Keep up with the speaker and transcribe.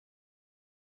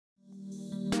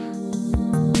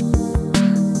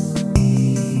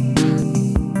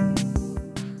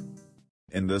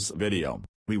In this video,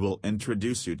 we will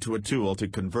introduce you to a tool to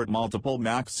convert multiple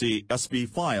Mac CSV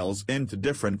files into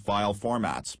different file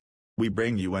formats. We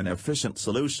bring you an efficient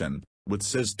solution with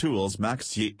SysTools Mac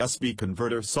CSV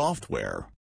Converter software.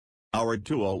 Our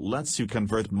tool lets you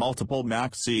convert multiple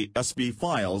Mac CSV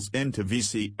files into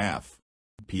VCF,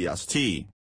 PST,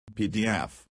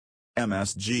 PDF,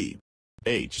 MSG,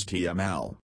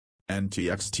 HTML, and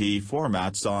TXT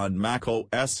formats on Mac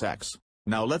OS X.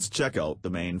 Now let's check out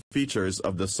the main features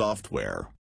of the software.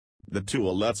 The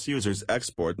tool lets users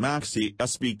export Mac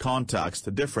CSV contacts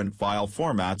to different file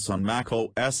formats on Mac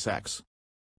OS X,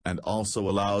 and also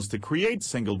allows to create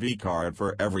single vCard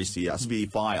for every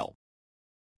CSV file.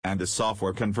 And the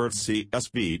software converts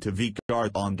CSV to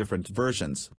vCard on different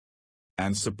versions,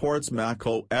 and supports Mac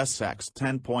OS X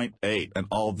 10.8 and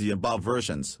all the above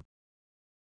versions.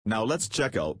 Now let's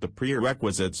check out the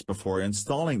prerequisites before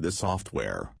installing the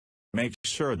software. Make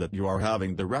sure that you are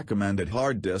having the recommended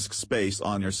hard disk space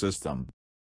on your system,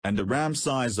 and a RAM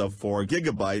size of 4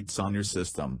 GB on your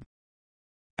system.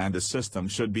 And the system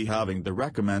should be having the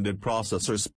recommended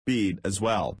processor speed as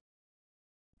well.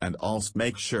 And also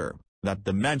make sure that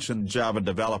the mentioned Java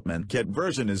Development Kit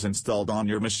version is installed on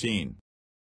your machine.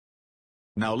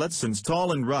 Now let's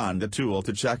install and run the tool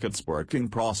to check its working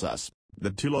process.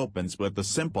 The tool opens with a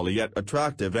simple yet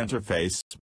attractive interface.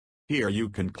 Here you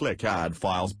can click Add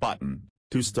Files button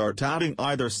to start adding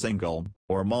either single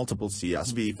or multiple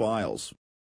CSV files.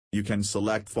 You can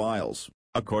select files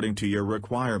according to your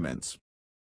requirements.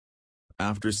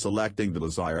 After selecting the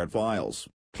desired files,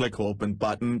 click Open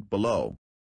button below.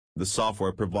 The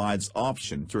software provides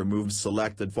option to remove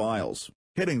selected files.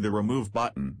 Hitting the Remove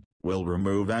button will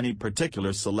remove any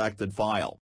particular selected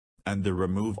file, and the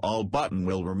Remove All button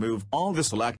will remove all the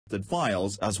selected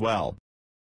files as well.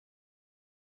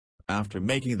 After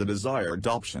making the desired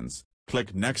options,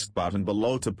 click Next button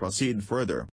below to proceed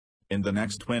further. In the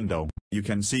next window, you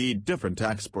can see different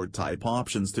export type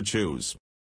options to choose.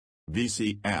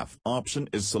 VCF option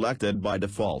is selected by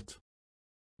default.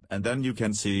 And then you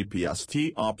can see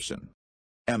PST option,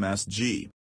 MSG,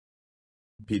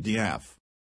 PDF,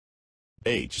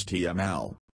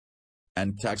 HTML,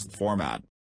 and text format.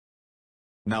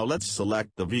 Now let's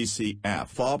select the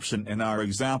VCF option in our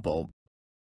example.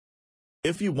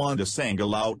 If you want a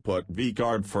single output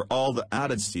vCard for all the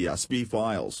added CSV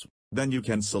files, then you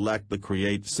can select the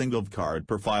Create Single Card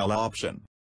per File option.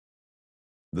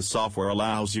 The software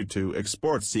allows you to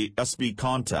export CSV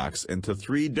contacts into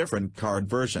 3 different card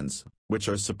versions, which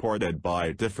are supported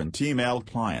by different email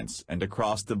clients and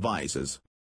across devices.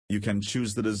 You can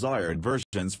choose the desired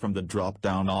versions from the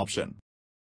drop-down option.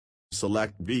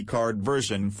 Select vCard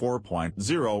version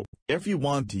 4.0 if you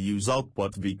want to use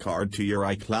Output vCard to your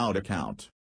iCloud account.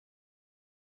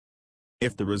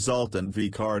 If the resultant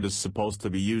vCard is supposed to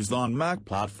be used on Mac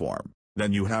platform,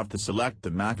 then you have to select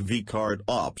the Mac vCard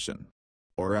option.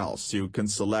 Or else you can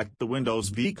select the Windows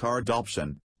vCard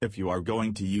option, if you are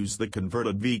going to use the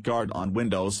converted vCard on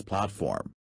Windows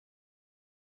platform.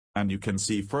 And you can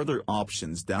see further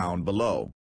options down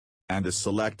below. And the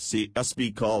Select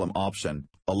CSV Column option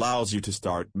allows you to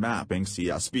start mapping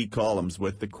CSV columns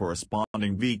with the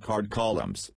corresponding vCard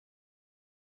columns.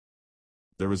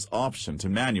 There is option to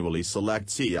manually select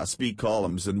CSV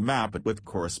columns and map it with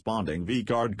corresponding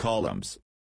vCard columns.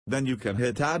 Then you can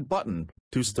hit Add button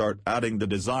to start adding the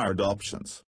desired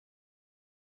options.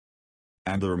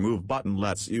 And the Remove button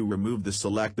lets you remove the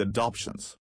selected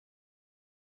options.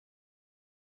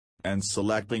 And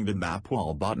selecting the Map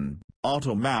All button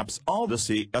auto maps all the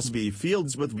CSV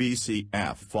fields with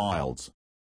VCF files.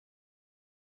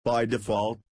 By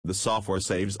default, the software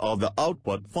saves all the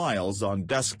output files on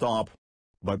desktop,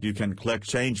 but you can click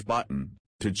Change button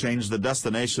to change the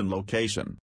destination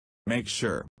location. Make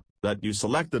sure that you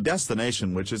select the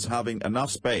destination which is having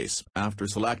enough space. After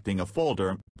selecting a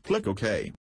folder, click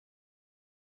OK.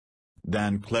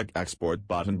 Then click Export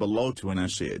button below to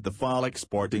initiate the file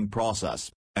exporting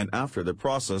process, and after the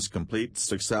process completes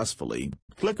successfully,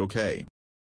 click OK.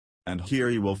 And here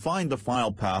you will find the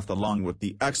file path along with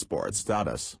the export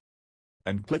status.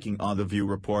 And clicking on the View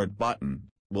Report button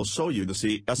will show you the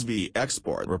CSV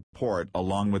export report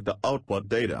along with the output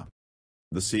data.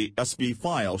 The CSV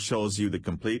file shows you the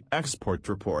complete export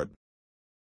report.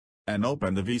 And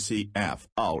open the VCF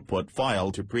output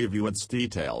file to preview its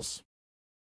details.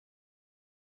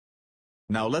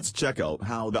 Now let's check out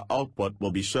how the output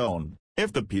will be shown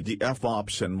if the PDF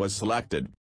option was selected.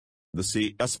 The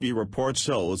CSV report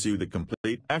shows you the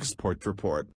complete export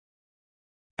report.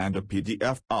 And a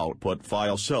PDF output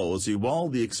file shows you all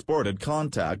the exported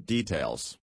contact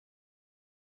details.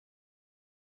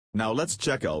 Now let's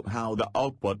check out how the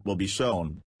output will be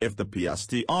shown If the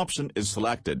PST option is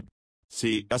selected,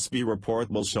 CSV report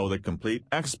will show the complete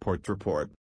export report.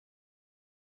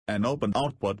 And open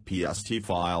Output PST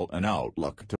file in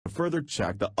Outlook to further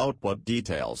check the output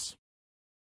details.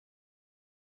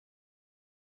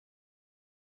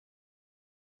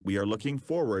 We are looking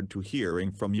forward to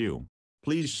hearing from you.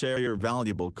 Please share your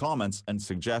valuable comments and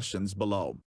suggestions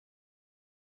below.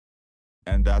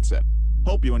 And that's it.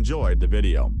 Hope you enjoyed the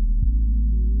video.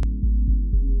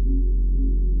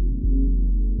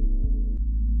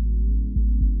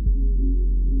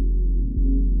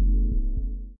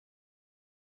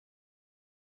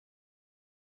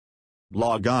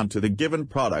 Log on to the given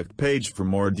product page for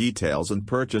more details and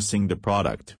purchasing the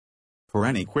product. For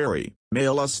any query,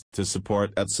 mail us to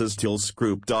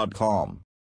support@systoolsgroup.com.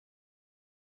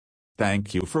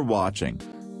 Thank you for watching.